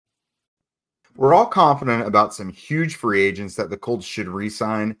We're all confident about some huge free agents that the Colts should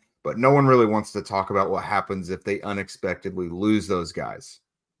re-sign, but no one really wants to talk about what happens if they unexpectedly lose those guys.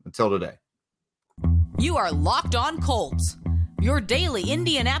 Until today. You are Locked On Colts, your daily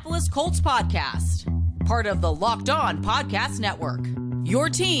Indianapolis Colts podcast. Part of the Locked On Podcast Network, your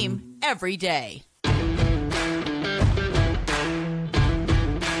team every day.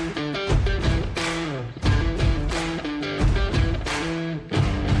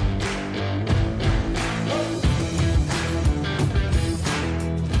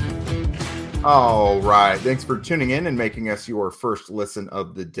 All right. Thanks for tuning in and making us your first listen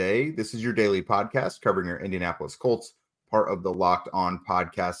of the day. This is your daily podcast covering your Indianapolis Colts, part of the Locked On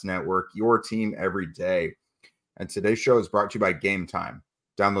Podcast Network, your team every day. And today's show is brought to you by Game Time.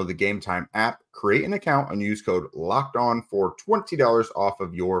 Download the Game Time app, create an account, and use code LOCKEDON for $20 off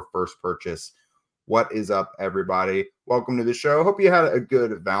of your first purchase. What is up, everybody? Welcome to the show. Hope you had a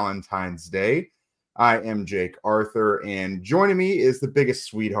good Valentine's Day. I am Jake Arthur, and joining me is the biggest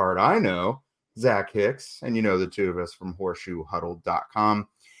sweetheart I know, Zach Hicks, and you know the two of us from horseshoehuddle.com.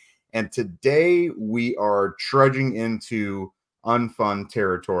 And today we are trudging into unfun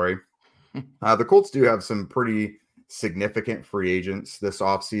territory. The Colts do have some pretty significant free agents this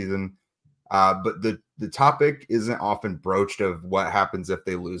offseason, but the topic isn't often broached of what happens if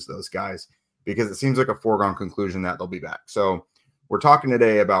they lose those guys, because it seems like a foregone conclusion that they'll be back. So we're talking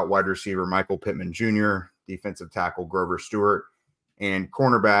today about wide receiver Michael Pittman Jr., defensive tackle Grover Stewart, and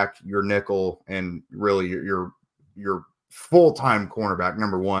cornerback, your nickel, and really your full-time cornerback,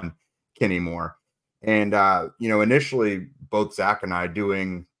 number one, Kenny Moore. And, initially both Zach and I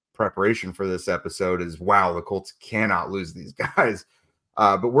doing preparation for this episode is, wow, the Colts cannot lose these guys.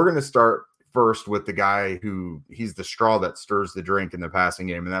 But we're going to start first with the guy who he's the straw that stirs the drink in the passing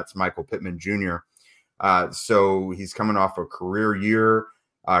game, and that's Michael Pittman Jr. So he's coming off a career year.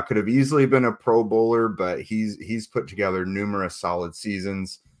 Could have easily been a Pro Bowler, but he's put together numerous solid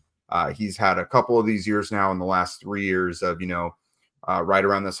seasons. He's had a couple of these years now in the last 3 years of, right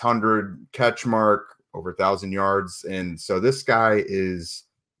around this 100 catch mark, over 1,000 yards. And so this guy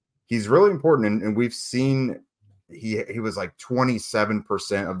he's really important. And we've seen he was like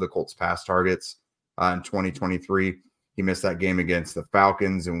 27% of the Colts pass targets in 2023. He missed that game against the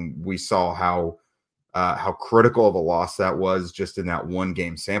Falcons, and we saw how critical of a loss that was just in that one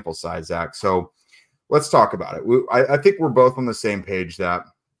game sample size, Zach. So let's talk about it. I think we're both on the same page that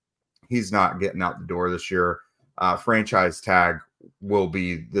he's not getting out the door this year. Franchise tag will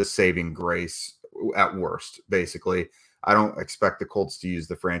be the saving grace at worst, basically. I don't expect the Colts to use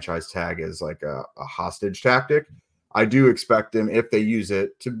the franchise tag as like a hostage tactic. I do expect them, if they use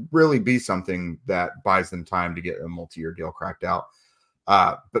it, to really be something that buys them time to get a multi-year deal cracked out.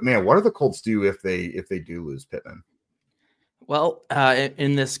 But man, what do the Colts do if they do lose Pittman? Well,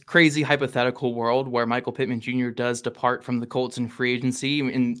 in this crazy hypothetical world where Michael Pittman Jr. does depart from the Colts in free agency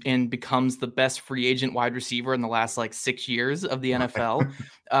and becomes the best free agent wide receiver in the last 6 years of the NFL,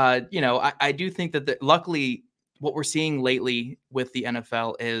 I do think that luckily what we're seeing lately with the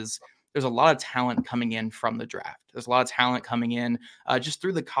NFL is there's a lot of talent coming in from the draft. There's a lot of talent coming in just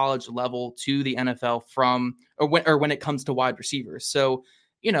through the college level to the NFL when it comes to wide receivers. So,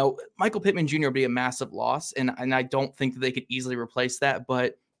 Michael Pittman Jr. would be a massive loss, and I don't think that they could easily replace that.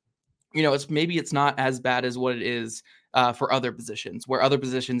 But, it's not as bad as what it is for other positions, where other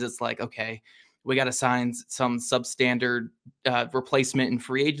positions it's like, okay, we got to sign some substandard replacement in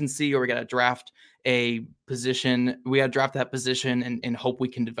free agency, or we got to draft a position. We got to draft that position and hope we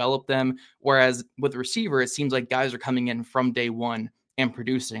can develop them. Whereas with receiver, it seems like guys are coming in from day one and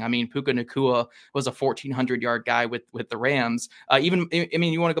producing. I mean, Puka Nacua was a 1,400-yard guy with the Rams. You want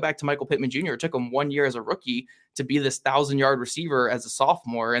to go back to Michael Pittman Jr. It took him 1 year as a rookie to be this 1,000-yard receiver as a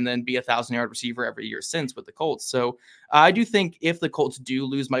sophomore, and then be a 1,000-yard receiver every year since with the Colts. So I do think if the Colts do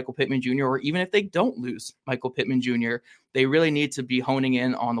lose Michael Pittman Jr., or even if they don't lose Michael Pittman Jr., they really need to be honing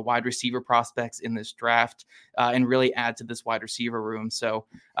in on the wide receiver prospects in this draft and really add to this wide receiver room. So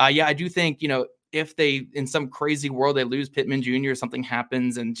I do think, if they, in some crazy world, they lose Pittman Jr., something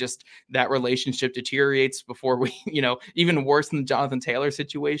happens and just that relationship deteriorates before we, even worse than the Jonathan Taylor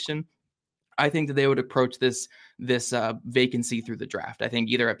situation, I think that they would approach this vacancy through the draft. I think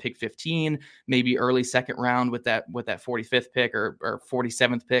either at pick 15, maybe early second round with that 45th pick or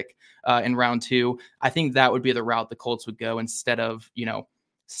 47th pick in round 2. I think that would be the route the Colts would go instead of,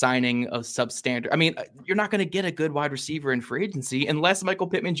 signing a substandard. I mean, you're not going to get a good wide receiver in free agency unless Michael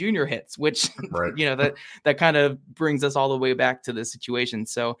Pittman Jr. hits, which, right. that kind of brings us all the way back to this situation.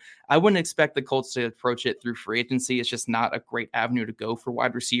 So I wouldn't expect the Colts to approach it through free agency. It's just not a great avenue to go for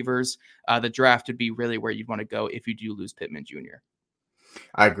wide receivers. The draft would be really where you'd want to go if you do lose Pittman Jr.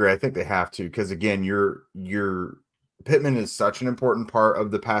 I agree. I think they have to, because again, your Pittman is such an important part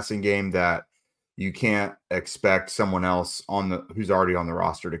of the passing game that you can't expect someone else who's already on the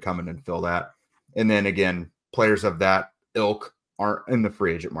roster to come in and fill that. And then again, players of that ilk aren't in the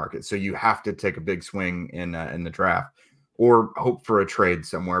free agent market, so you have to take a big swing in the draft or hope for a trade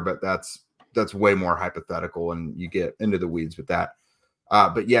somewhere. But that's way more hypothetical, and you get into the weeds with that.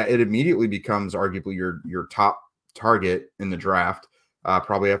 But yeah, it immediately becomes arguably your top target in the draft.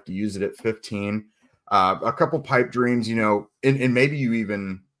 Probably have to use it at 15. A couple pipe dreams, and maybe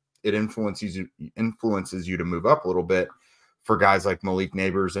it influences you to move up a little bit for guys like Malik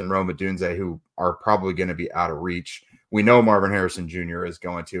Neighbors and Rome Odunze, who are probably going to be out of reach. We know Marvin Harrison Jr. is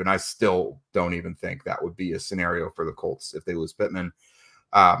going to, and I still don't even think that would be a scenario for the Colts if they lose Pittman.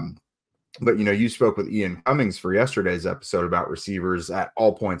 But, you spoke with Ian Cummings for yesterday's episode about receivers at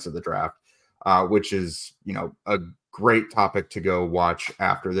all points of the draft, which is, a great topic to go watch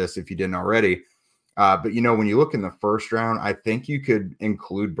after this if you didn't already. But, when you look in the first round, I think you could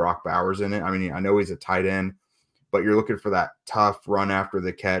include Brock Bowers in it. I mean, I know he's a tight end, but you're looking for that tough run after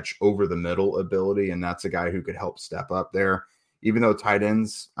the catch over the middle ability, and that's a guy who could help step up there. Even though tight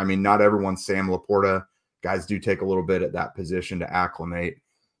ends, I mean, not everyone's Sam Laporta. Guys do take a little bit at that position to acclimate.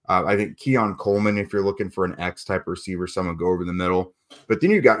 I think Keon Coleman, if you're looking for an X-type receiver, someone go over the middle. But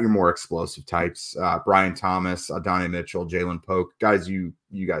then you got your more explosive types, Brian Thomas, Adonai Mitchell, Jalen Polk, guys you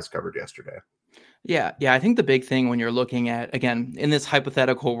guys covered yesterday. Yeah. I think the big thing when you're looking at, again, in this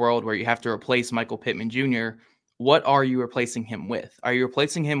hypothetical world where you have to replace Michael Pittman Jr., what are you replacing him with? Are you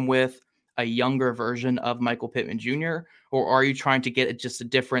replacing him with a younger version of Michael Pittman Jr., or are you trying to get just a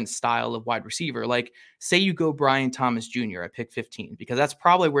different style of wide receiver? Like, say you go Brian Thomas Jr. at pick 15, because that's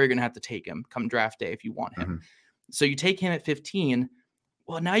probably where you're going to have to take him come draft day if you want him. Mm-hmm. So you take him at 15.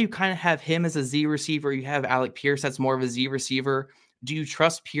 Well, now you kind of have him as a Z receiver. You have Alec Pierce. That's more of a Z receiver. Do you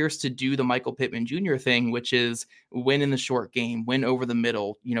trust Pierce to do the Michael Pittman Jr. thing, which is win in the short game, win over the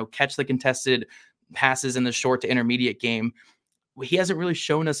middle, catch the contested passes in the short to intermediate game? He hasn't really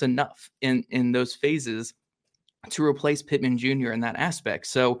shown us enough in those phases to replace Pittman Jr. in that aspect.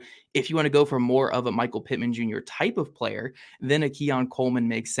 So if you want to go for more of a Michael Pittman Jr. type of player, then a Keon Coleman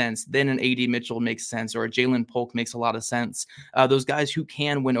makes sense. Then an A.D. Mitchell makes sense, or a Jalen Polk makes a lot of sense. Those guys who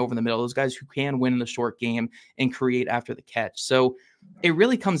can win over the middle, those guys who can win in the short game and create after the catch. So it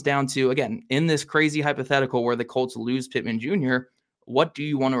really comes down to, again, in this crazy hypothetical where the Colts lose Pittman Jr., what do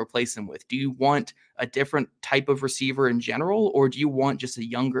you want to replace him with? Do you want a different type of receiver in general, or do you want just a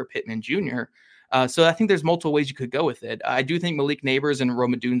younger Pittman Jr.? So I think there's multiple ways you could go with it. I do think Malik Neighbors and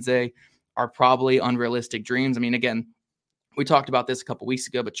Rome Odunze are probably unrealistic dreams. I mean, again, we talked about this a couple weeks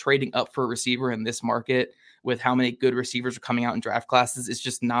ago, but trading up for a receiver in this market with how many good receivers are coming out in draft classes is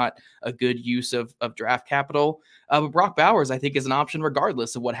just not a good use of draft capital. But Brock Bowers, I think, is an option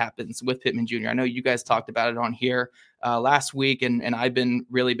regardless of what happens with Pittman Jr. I know you guys talked about it on here last week, and I've been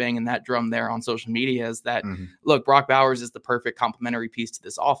really banging that drum there on social media, is that, look, Brock Bowers is the perfect complementary piece to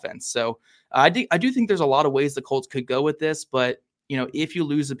this offense. So I do think there's a lot of ways the Colts could go with this, but if you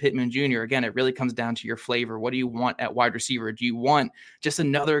lose a Pittman Jr., again, it really comes down to your flavor. What do you want at wide receiver? Do you want just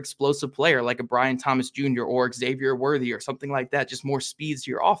another explosive player like a Brian Thomas Jr. or Xavier Worthy or something like that, just more speeds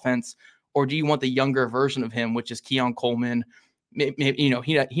to your offense? Or do you want the younger version of him, which is Keon Coleman? Maybe,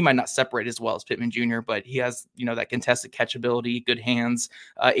 he might not separate as well as Pittman Jr., but he has, that contested catch ability, good hands.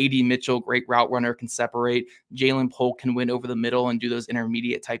 A.D. Mitchell, great route runner, can separate. Jalen Polk can win over the middle and do those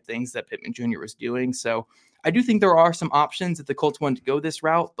intermediate type things that Pittman Jr. was doing. So I do think there are some options if the Colts wanted to go this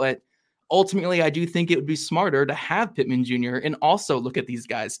route, but ultimately I do think it would be smarter to have Pittman Jr. and also look at these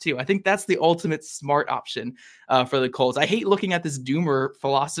guys too. I think that's the ultimate smart option for the Colts. I hate looking at this doomer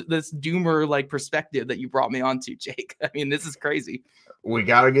philosophy, this doomer like perspective that you brought me onto, Jake. I mean, this is crazy. We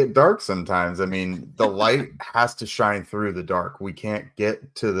got to get dark sometimes. I mean, the light has to shine through the dark. We can't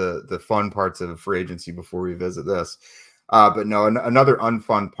get to the fun parts of free agency before we visit this. But no, another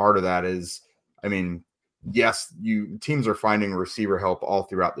unfun part of that is, I mean, yes, teams are finding receiver help all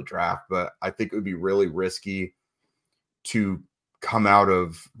throughout the draft, but I think it would be really risky to come out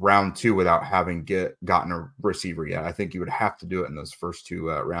of round 2 without having gotten a receiver yet. I think you would have to do it in those first 2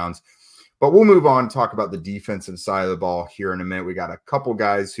 rounds. But we'll move on and talk about the defensive side of the ball here in a minute. We got a couple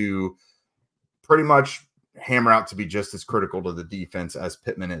guys who pretty much hammer out to be just as critical to the defense as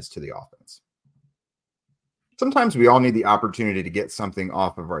Pittman is to the offense. Sometimes we all need the opportunity to get something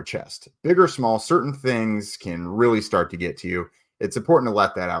off of our chest. Big or small, certain things can really start to get to you. It's important to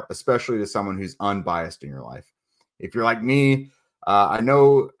let that out, especially to someone who's unbiased in your life. If you're like me, I don't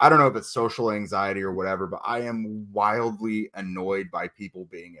know if it's social anxiety or whatever, but I am wildly annoyed by people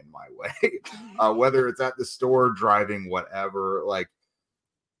being in my way, whether it's at the store, driving, whatever. Like,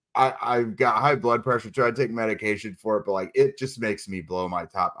 I've got high blood pressure, so I take medication for it, but like it just makes me blow my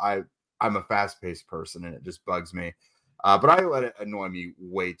top. I'm a fast-paced person and it just bugs me. But I let it annoy me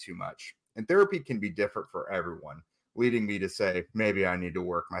way too much. And therapy can be different for everyone, leading me to say maybe I need to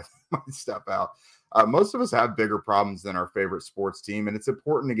work my stuff out. Most of us have bigger problems than our favorite sports team, and it's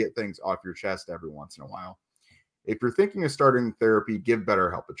important to get things off your chest every once in a while. If you're thinking of starting therapy, give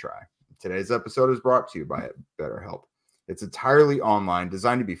BetterHelp a try. Today's episode is brought to you by BetterHelp. It's entirely online,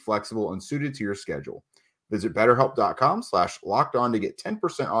 designed to be flexible and suited to your schedule. Visit BetterHelp.com/lockedon to get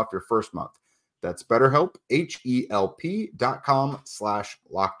 10% off your first month. That's BetterHelp,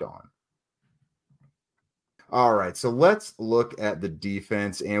 HELP.com/lockedon. All right, so let's look at the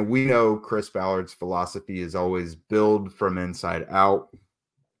defense. And we know Chris Ballard's philosophy is always build from inside out.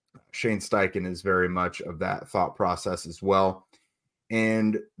 Shane Steichen is very much of that thought process as well.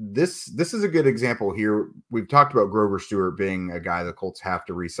 And this is a good example here. We've talked about Grover Stewart being a guy the Colts have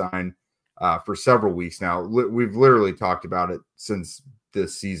to re-sign for several weeks now. We've literally talked about it since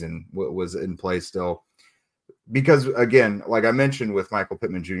this season was in play still. Because, again, like I mentioned with Michael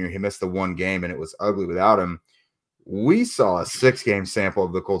Pittman Jr., he missed the one game and it was ugly without him. We saw a 6-game sample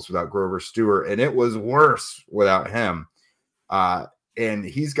of the Colts without Grover Stewart, and it was worse without him. And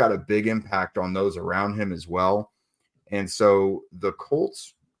he's got a big impact on those around him as well. And so the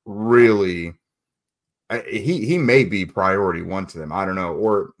Colts really, he may be priority one to them. I don't know.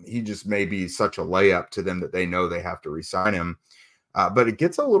 Or he just may be such a layup to them that they know they have to re-sign him. But it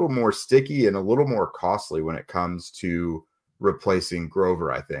gets a little more sticky and a little more costly when it comes to replacing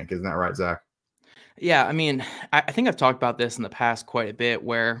Grover, I think. Isn't that right, Zach? Yeah, I mean, I think I've talked about this in the past quite a bit,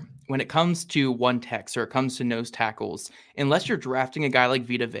 where when it comes to one techs or it comes to nose tackles, unless you're drafting a guy like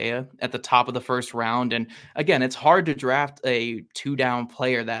Vita Vea at the top of the first round, and again, it's hard to draft a 2-down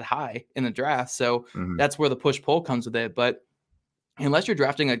player that high in the draft. So that's where the push-pull comes with it. But unless you're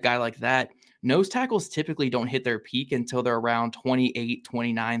drafting a guy like that, nose tackles typically don't hit their peak until they're around 28,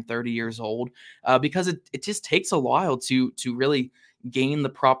 29, 30 years old, because it just takes a while to really gain the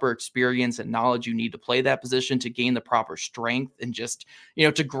proper experience and knowledge you need to play that position, to gain the proper strength, and just,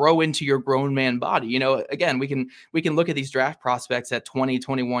 to grow into your grown man body. Again, we can look at these draft prospects at 20,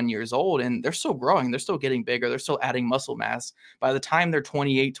 21 years old, and they're still growing. They're still getting bigger. They're still adding muscle mass. By the time they're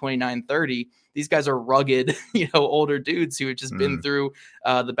 28, 29, 30, these guys are rugged, older dudes who have just been through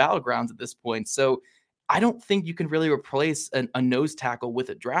the battlegrounds at this point. So I don't think you can really replace a nose tackle with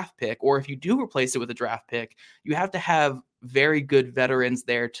a draft pick, or if you do replace it with a draft pick, you have to have very good veterans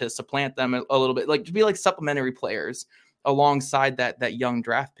there to supplant them a little bit, like to be like supplementary players alongside that young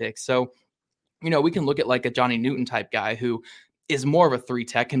draft pick. So, we can look at like a Johnny Newton type guy who is more of a 3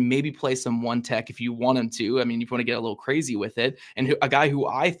 tech and maybe play some 1 tech if you want him to. I mean, if you want to get a little crazy with it, and a guy who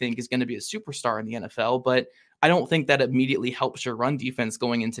I think is going to be a superstar in the NFL, but I don't think that immediately helps your run defense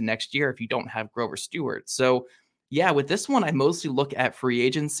going into next year if you don't have Grover Stewart. So yeah, with this one, I mostly look at free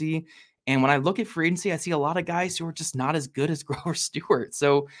agency. And when I look at free agency, I see a lot of guys who are just not as good as Grover Stewart.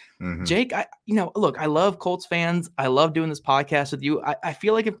 So Jake, look, I love Colts fans. I love doing this podcast with you. I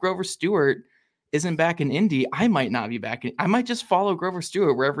feel like if Grover Stewart isn't back in Indy, I might not be back. I might just follow Grover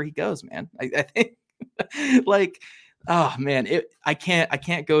Stewart wherever he goes, man. I think like, oh man, I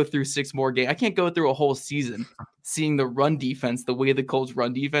can't go through 6 more games. I can't go through a whole season seeing the run defense the way the Colts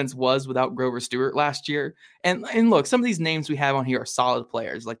run defense was without Grover Stewart last year. And look, some of these names we have on here are solid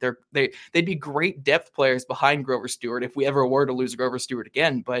players. Like they'd be great depth players behind Grover Stewart if we ever were to lose Grover Stewart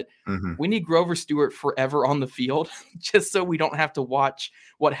again. But we need Grover Stewart forever on the field, just so we don't have to watch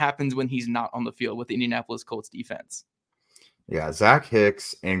what happens when he's not on the field with the Indianapolis Colts defense. Yeah, Zach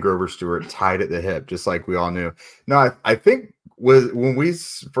Hicks and Grover Stewart tied at the hip, just like we all knew. No, I think when we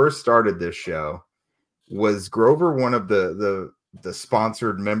first started this show, was Grover one of the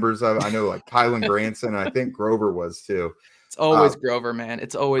sponsored members of? I know like Kylan Granson, I think Grover was too. It's always Grover, man.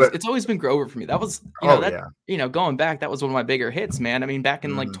 It's always been Grover for me. That was going back, that was one of my bigger hits, man. I mean, back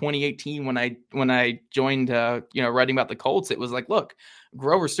in like 2018 when I joined writing about the Colts, it was like, look,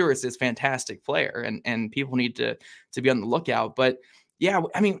 Grover Stewart is a fantastic player, and people need to be on the lookout. But yeah,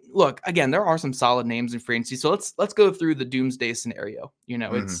 I mean, look, again, there are some solid names in free agency. So let's go through the doomsday scenario.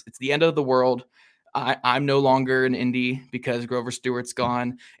 It's the end of the world. I'm no longer in Indy because Grover Stewart's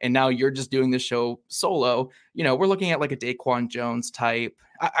gone, and now you're just doing this show solo. We're looking at like a Daquan Jones type.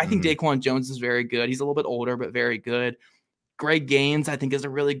 I think Daquan Jones is very good. He's a little bit older, but very good. Greg Gaines, I think, is a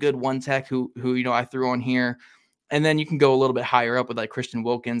really good 1 tech who I threw on here. And then you can go a little bit higher up with like Christian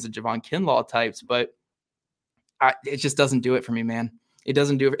Wilkins and Javon Kinlaw types, but it just doesn't do it for me, man. It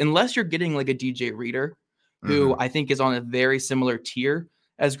doesn't do it unless you're getting like a DJ Reader, who I think is on a very similar tier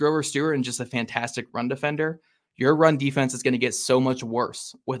as Grover Stewart and just a fantastic run defender. your run defense is going to get so much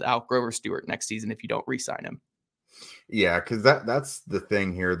worse without Grover Stewart next season if you don't re-sign him. Yeah, because that's the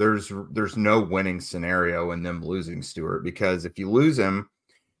thing here. There's no winning scenario in them losing Stewart, because if you lose him,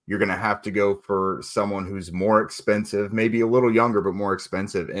 you're going to have to go for someone who's more expensive, maybe a little younger, but more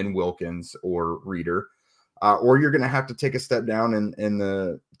expensive in Wilkins or Reeder. Or you're going to have to take a step down in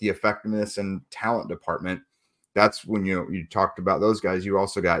the effectiveness and talent department. That's when you talked about those guys. You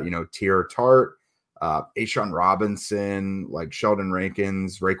also got, Tier Tart, Ashawn Robinson, like Sheldon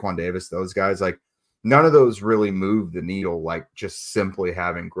Rankins, Raekwon Davis, those guys. Like, none of those really move the needle like just simply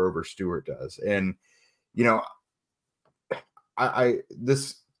having Grover Stewart does. And,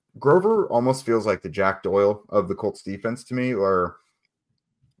 this Grover almost feels like the Jack Doyle of the Colts defense to me, or,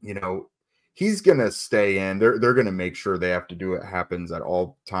 he's going to stay in. They're going to make sure they have to do what happens at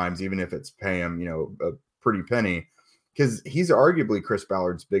all times, even if it's pay him, a pretty penny, because he's arguably Chris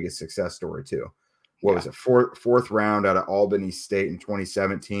Ballard's biggest success story too. What was it? Fourth round out of Albany State in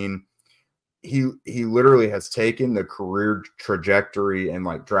 2017. He literally has taken the career trajectory and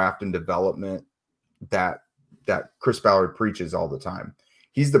like draft and development that Chris Ballard preaches all the time.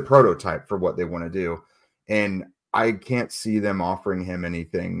 He's the prototype for what they want to do. And I can't see them offering him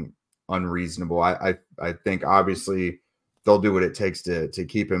anything unreasonable. I think obviously they'll do what it takes to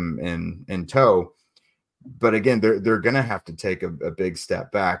keep him in tow. But again, they're going to have to take a big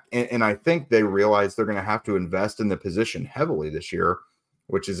step back. And I think they realize they're going to have to invest in the position heavily this year,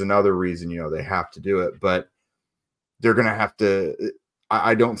 which is another reason, they have to do it. But they're going to have to –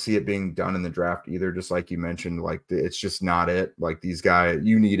 I don't see it being done in the draft either, just like you mentioned. Like, it's just not it. Like, these guys,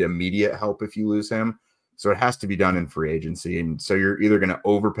 you need immediate help if you lose him. So it has to be done in free agency. And so you're either going to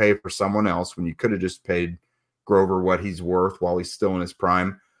overpay for someone else when you could have just paid Grover what he's worth while he's still in his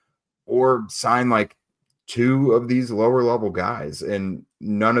prime, or sign like two of these lower level guys. And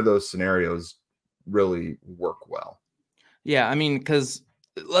none of those scenarios really work well. Yeah, I mean, because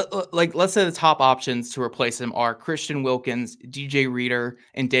let's say the top options to replace him are Christian Wilkins, DJ Reeder,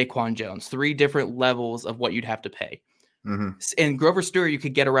 and Daquan Jones. 3 different levels of what you'd have to pay. Mm-hmm. And Grover Stewart, you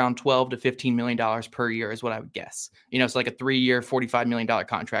could get around $12 to $15 million per year is what I would guess. So like a 3-year, $45 million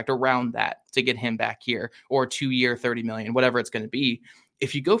contract, around that, to get him back here, or a 2-year, $30 million, whatever it's going to be.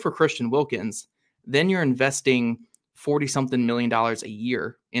 If you go for Christian Wilkins, then you're investing $40-something million a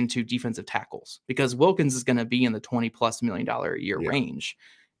year into defensive tackles, because Wilkins is going to be in the $20+ million a year range.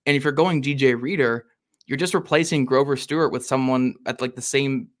 And if you're going DJ Reeder, you're just replacing Grover Stewart with someone at like the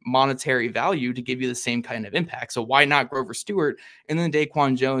same monetary value to give you the same kind of impact. So why not Grover Stewart? And then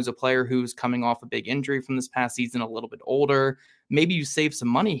Daquan Jones, a player who's coming off a big injury from this past season, a little bit older. Maybe you save some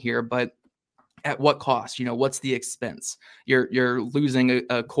money here, but at what cost? What's the expense? You're losing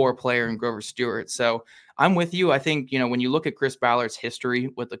a core player in Grover Stewart. So I'm with you. I think, when you look at Chris Ballard's history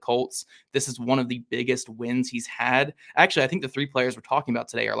with the Colts, this is one of the biggest wins he's had. Actually, I think the 3 players we're talking about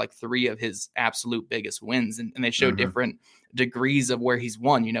today are like 3 of his absolute biggest wins. And they show different degrees of where he's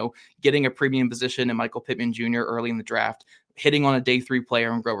won, getting a premium position in Michael Pittman Jr. early in the draft, hitting on a day 3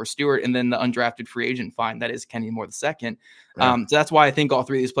 player in Grover Stewart, and then the undrafted free agent find that is Kenny Moore II. So that's why I think all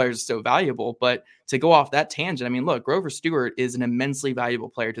 3 of these players are so valuable. But to go off that tangent, I mean, look, Grover Stewart is an immensely valuable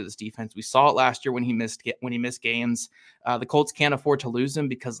player to this defense. We saw it last year when he missed games. The Colts can't afford to lose him,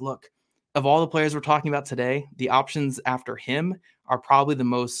 because look, of all the players we're talking about today, the options after him are probably the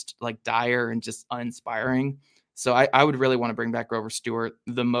most like dire and just uninspiring. So I would really want to bring back Grover Stewart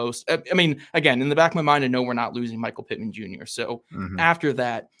the most. I mean, again, in the back of my mind, I know we're not losing Michael Pittman Jr. So after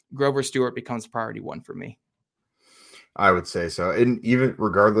that, Grover Stewart becomes priority 1 for me. I would say so. And even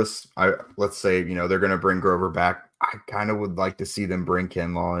regardless, let's say, they're going to bring Grover back. I kind of would like to see them bring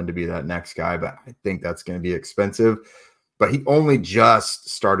Kinlaw in to be that next guy, but I think that's going to be expensive. But he only just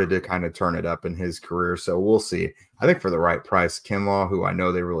started to kind of turn it up in his career. So we'll see. I think for the right price, Kinlaw, who I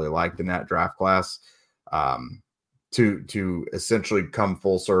know they really liked in that draft class, to essentially come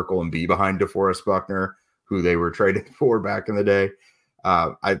full circle and be behind DeForest Buckner, who they were traded for back in the day.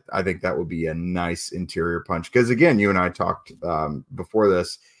 I think that would be a nice interior punch. Because again, you and I talked before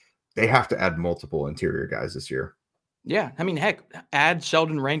this, they have to add multiple interior guys this year. Yeah, I mean, heck, add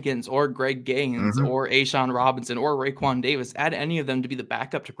Sheldon Rankins or Greg Gaines or Ashawn Robinson or Raekwon Davis. Add any of them to be the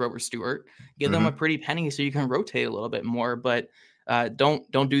backup to Grover Stewart. Give them a pretty penny so you can rotate a little bit more. But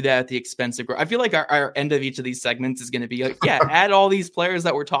don't do that at the expense of growth. I feel like our end of each of these segments is going to be like, add all these players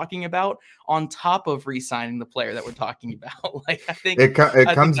that we're talking about on top of re-signing the player that we're talking about. Like, I think it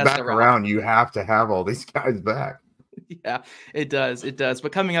comes back around. You have to have all these guys back. Yeah, it does. It does.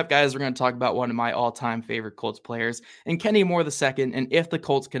 But coming up, guys, we're going to talk about one of my all-time favorite Colts players, and Kenny Moore II. And if the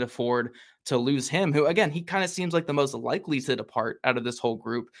Colts can afford to lose him, who, again, he kind of seems like the most likely to depart out of this whole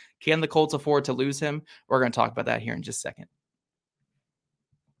group, can the Colts afford to lose him? We're going to talk about that here in just a second.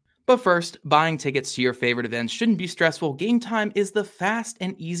 But first, buying tickets to your favorite events shouldn't be stressful. Game Time is the fast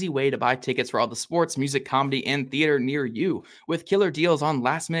and easy way to buy tickets for all the sports, music, comedy, and theater near you. With killer deals on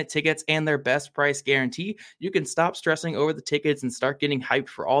last-minute tickets and their best price guarantee, you can stop stressing over the tickets and start getting hyped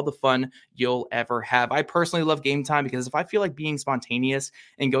for all the fun you'll ever have. I personally love Game Time because if I feel like being spontaneous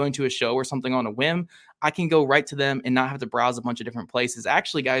and going to a show or something on a whim, I can go right to them and not have to browse a bunch of different places.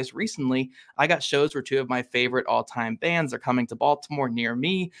 Actually, guys, recently I got shows where two of my favorite all-time bands are coming to Baltimore near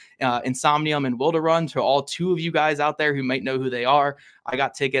me, Insomnium and Will to Run. To all two of you guys out there who might know who they are, I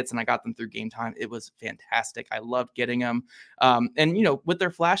got tickets and I got them through Game Time. It was fantastic. I loved getting them. And, with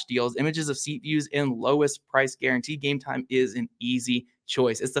their flash deals, images of seat views, and lowest price guarantee, Game Time is an easy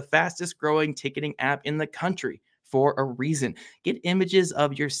choice. It's the fastest growing ticketing app in the country for a reason. Get images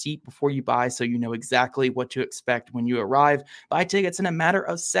of your seat before you buy so you know exactly what to expect when you arrive. Buy tickets in a matter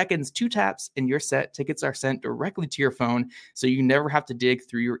of seconds. 2 taps and you're set. Tickets are sent directly to your phone so you never have to dig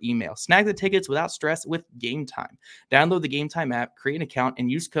through your email. Snag the tickets without stress with Game Time. Download the Game Time app, create an account, and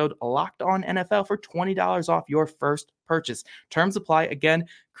use code LOCKEDONNFL for $20 off your first purchase. Terms apply. Again,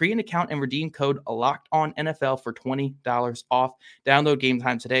 create an account and redeem code LOCKEDONNFL for $20 off. Download Game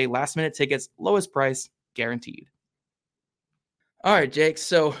Time today. Last minute tickets, lowest price, guaranteed. All right, Jake.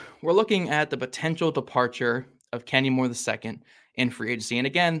 So we're looking at the potential departure of Kenny Moore II in free agency. And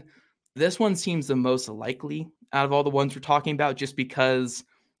again, this one seems the most likely out of all the ones we're talking about, just because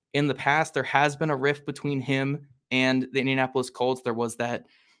in the past there has been a rift between him and the Indianapolis Colts. There was that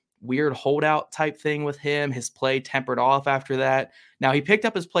weird holdout type thing with him. His play tempered off after that. Now he picked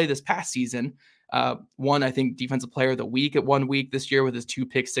up his play this past season. Won, I think, Defensive Player of the Week at 1 week this year with his 2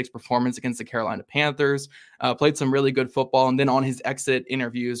 pick-6 performance against the Carolina Panthers. Played some really good football. And then on his exit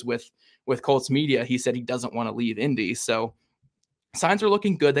interviews with Colts media, he said he doesn't want to leave Indy. So signs are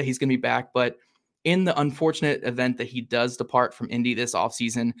looking good that he's going to be back. But in the unfortunate event that he does depart from Indy this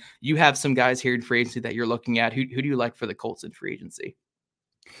offseason, you have some guys here in free agency that you're looking at. Who do you like for the Colts in free agency?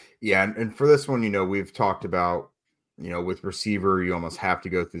 Yeah, and for this one, we've talked about, with receiver, you almost have to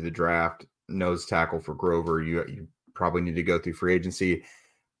go through the draft. Nose tackle for Grover, you probably need to go through free agency.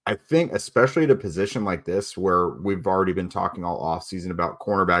 I think, especially at a position like this where we've already been talking all offseason about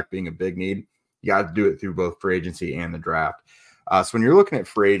cornerback being a big need, you got to do it through both free agency and the draft. So when you're looking at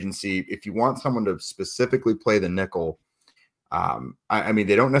free agency, if you want someone to specifically play the nickel, I mean,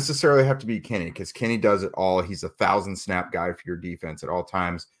 they don't necessarily have to be Kenny, because Kenny does it all. He's a 1,000-snap guy for your defense at all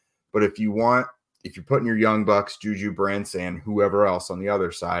times. But if you're putting your young bucks, Juju Brents, and whoever else on the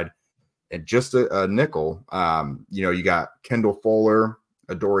other side, and just a nickel, you got Kendall Fuller,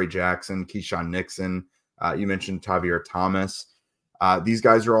 Adoree Jackson, Keyshawn Nixon. You mentioned Tavier Thomas. These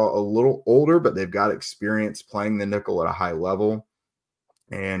guys are all a little older, but they've got experience playing the nickel at a high level.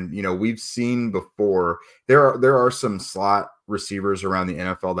 And, we've seen before, there are some slot receivers around the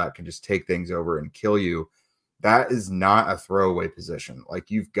NFL that can just take things over and kill you. That is not a throwaway position.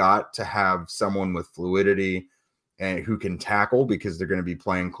 Like, you've got to have someone with fluidity and who can tackle, because they're going to be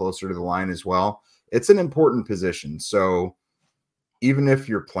playing closer to the line as well. It's an important position. So even if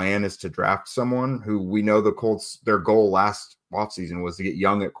your plan is to draft someone who, we know the Colts, their goal last offseason was to get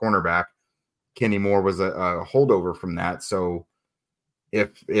young at cornerback, Kenny Moore was a holdover from that. So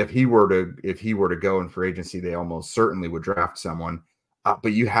if he were to go in free agency, they almost certainly would draft someone.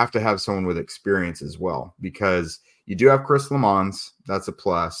 But you have to have someone with experience as well, because you do have Chris Lamons. That's a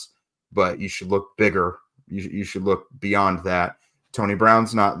plus, but you should look bigger. You should look beyond that. Tony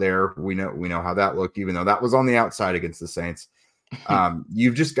Brown's not there. We know how that looked, even though that was on the outside against the Saints.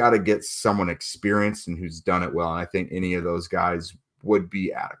 You've just got to get someone experienced and who's done it well. And I think any of those guys would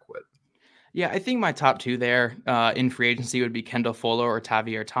be adequate. Yeah, I think my top 2 there in free agency would be Kendall Fuller or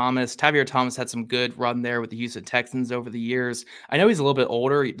Tavier Thomas. Tavier Thomas had some good run there with the Houston Texans over the years. I know he's a little bit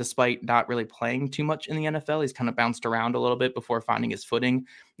older, despite not really playing too much in the NFL. He's kind of bounced around a little bit before finding his footing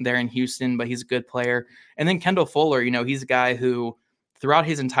there in Houston, but he's a good player. And then Kendall Fuller, he's a guy who throughout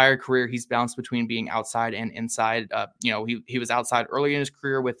his entire career, he's bounced between being outside and inside. He was outside early in his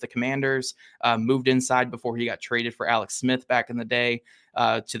career with the Commanders, moved inside before he got traded for Alex Smith back in the day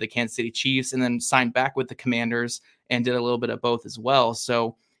to the Kansas City Chiefs, and then signed back with the Commanders and did a little bit of both as well.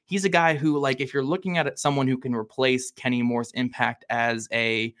 So he's a guy who, like, if you're looking at someone who can replace Kenny Moore's impact as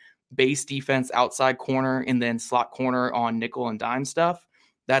a base defense outside corner and then slot corner on nickel and dime stuff,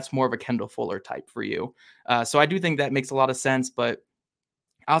 that's more of a Kendall Fuller type for you. So I do think that makes a lot of sense, but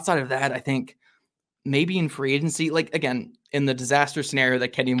outside of that, I think maybe in free agency, like again, in the disaster scenario that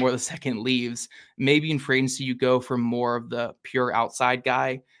Kenny Moore II leaves, maybe in free agency you go for more of the pure outside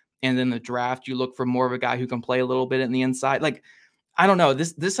guy. And then the draft, you look for more of a guy who can play a little bit in the inside. Like, I don't know.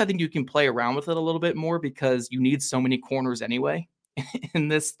 This I think you can play around with it a little bit more because you need so many corners anyway on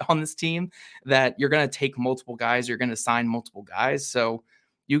this team that you're going to take multiple guys. You're going to sign multiple guys. So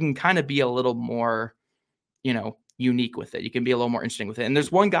you can kind of be a little more, unique with it. You can be a little more interesting with it. And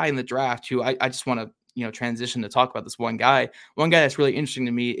there's one guy in the draft who I just want to, transition to talk about this one guy. One guy that's really interesting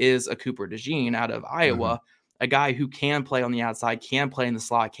to me is a Cooper DeJean out of Iowa, a guy who can play on the outside, can play in the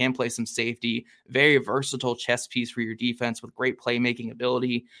slot, can play some safety, very versatile chess piece for your defense with great playmaking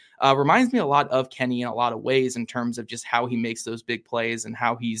ability. Reminds me a lot of Kenny in a lot of ways in terms of just how he makes those big plays and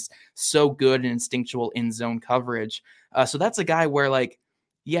how he's so good and instinctual in zone coverage. So that's a guy where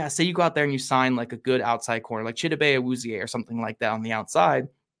say you go out there and you sign like a good outside corner, like Chidobe Awuzie or something like that on the outside,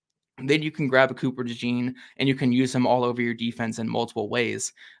 then you can grab a Cooper DeJean and you can use him all over your defense in multiple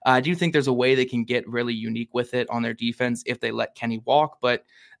ways. I do think there's a way they can get really unique with it on their defense if they let Kenny walk. But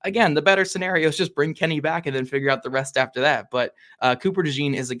again, the better scenario is just bring Kenny back and then figure out the rest after that. But Cooper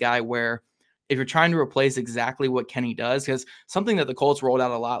DeJean is a guy where if you're trying to replace exactly what Kenny does, because something that the Colts rolled out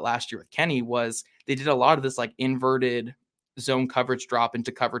a lot last year with Kenny was they did a lot of this like inverted zone coverage drop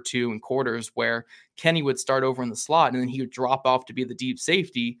into cover 2 and quarters where Kenny would start over in the slot and then he would drop off to be the deep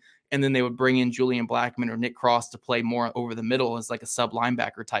safety. And then they would bring in Julian Blackmon or Nick Cross to play more over the middle as like a sub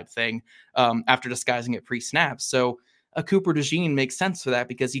linebacker type thing after disguising it pre-snap. So a Cooper DeJean makes sense for that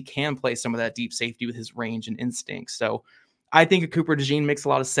because he can play some of that deep safety with his range and instinct. So I think a Cooper DeJean makes a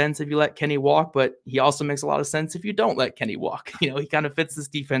lot of sense if you let Kenny walk, but he also makes a lot of sense if you don't let Kenny walk. He kind of fits this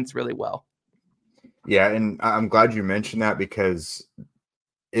defense really well. Yeah, and I'm glad you mentioned that because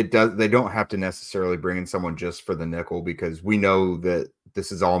they don't have to necessarily bring in someone just for the nickel because we know that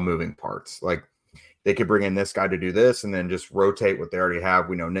this is all moving parts. Like they could bring in this guy to do this and then just rotate what they already have.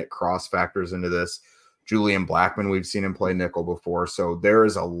 We know Nick Cross factors into this. Julian Blackmon, we've seen him play nickel before. So there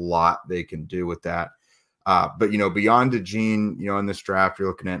is a lot they can do with that. But beyond DeJean, in this draft, you're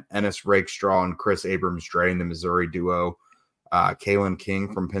looking at Ennis Rakestraw and Chris Abrams-Dre in the Missouri duo. Kalen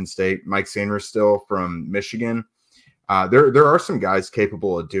King from Penn State, Mike Sanders still from Michigan. There are some guys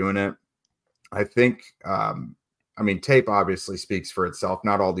capable of doing it. I think, tape obviously speaks for itself.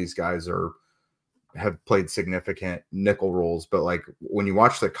 Not all these guys have played significant nickel roles, but like when you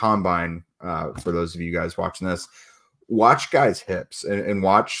watch the combine, for those of you guys watching this, watch guys' hips and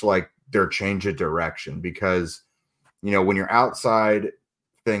watch like their change of direction because, when you're outside,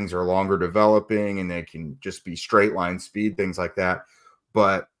 things are longer developing and they can just be straight line speed, things like that.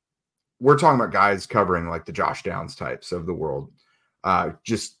 But we're talking about guys covering like the Josh Downs types of the world.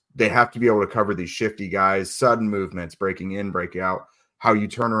 They have to be able to cover these shifty guys, sudden movements, breaking in, break out, how you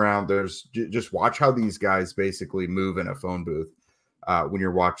turn around. There's just watch how these guys basically move in a phone booth when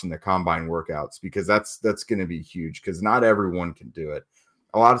you're watching the combine workouts, because that's going to be huge because not everyone can do it.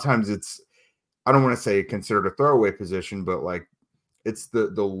 A lot of times I don't want to say considered a throwaway position, but like it's the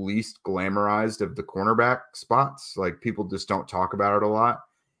least glamorized of the cornerback spots. Like people just don't talk about it a lot,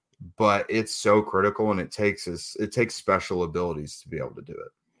 but it's so critical and it takes special abilities to be able to do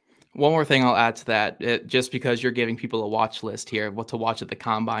it. One more thing I'll add to that, just because you're giving people a watch list here of what to watch at the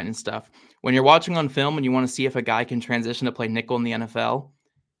combine and stuff. When you're watching on film and you want to see if a guy can transition to play nickel in the NFL,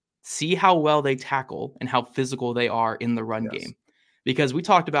 see how well they tackle and how physical they are in the run game. Because we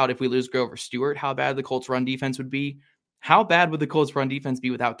talked about if we lose Grover Stewart, how bad the Colts run defense would be. How bad would the Colts run defense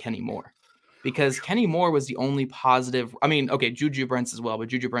be without Kenny Moore? Because Kenny Moore was the only positive. Juju Brents as well, but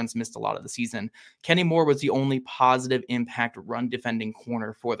Juju Brents missed a lot of the season. Kenny Moore was the only positive impact run defending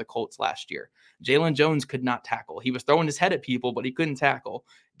corner for the Colts last year. Jalen Jones could not tackle. He was throwing his head at people, but he couldn't tackle.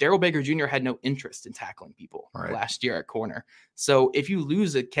 Darrell Baker Jr. had no interest in tackling people last year at corner. So if you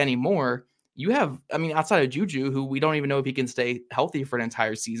lose a Kenny Moore, you have, outside of Juju, who we don't even know if he can stay healthy for an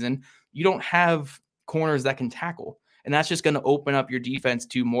entire season, you don't have corners that can tackle. And that's just going to open up your defense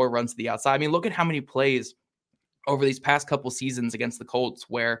to more runs to the outside. Look at how many plays over these past couple seasons against the Colts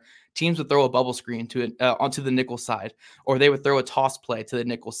where teams would throw a bubble screen onto the nickel side, or they would throw a toss play to the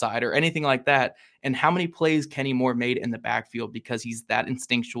nickel side or anything like that. And how many plays Kenny Moore made in the backfield because he's that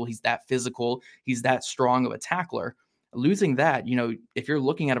instinctual, he's that physical, he's that strong of a tackler. Losing that, if you're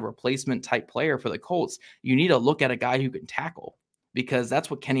looking at a replacement type player for the Colts, you need to look at a guy who can tackle. Because that's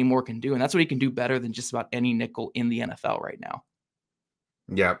what Kenny Moore can do. And that's what he can do better than just about any nickel in the NFL right now.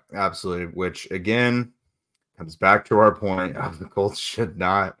 Yeah, absolutely. Which, again, comes back to our point of the Colts should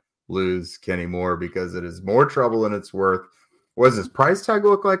not lose Kenny Moore because it is more trouble than it's worth. What does his price tag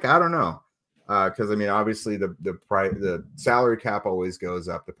look like? I don't know. Because I mean, obviously the salary cap always goes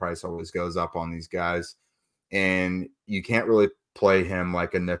up, the price always goes up on these guys, and you can't really play him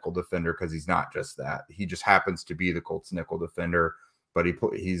like a nickel defender because he's not just that. He just happens to be the Colts nickel defender, but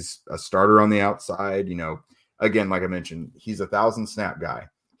he's a starter on the outside. You know, again, like I mentioned, he's a 1,000 snap guy.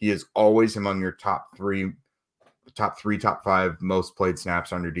 He is always among your top five most played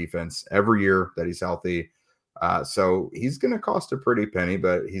snaps on your defense every year that he's healthy. So he's going to cost a pretty penny,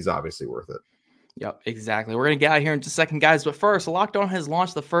 but he's obviously worth it. Yep, exactly. We're going to get out of here in just a second, guys. But first, Locked On has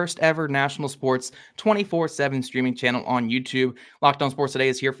launched the first ever national sports 24/7 streaming channel on YouTube. Locked On Sports Today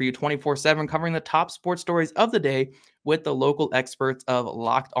is here for you 24/7, covering the top sports stories of the day with the local experts of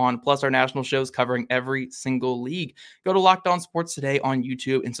Locked On, plus our national shows covering every single league. Go to Locked On Sports Today on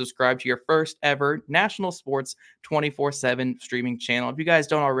YouTube and subscribe to your first ever national sports 24/7 streaming channel. If you guys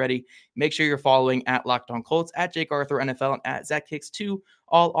don't already, make sure you're following at Locked On Colts, at Jake Arthur NFL, and at Zach Hicks2,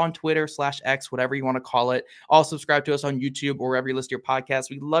 all on Twitter /X, whatever you want to call it. All subscribe to us on YouTube or wherever you listen to your podcast.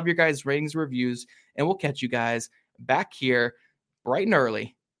 We love your guys' ratings, reviews, and we'll catch you guys back here bright and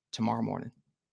early tomorrow morning.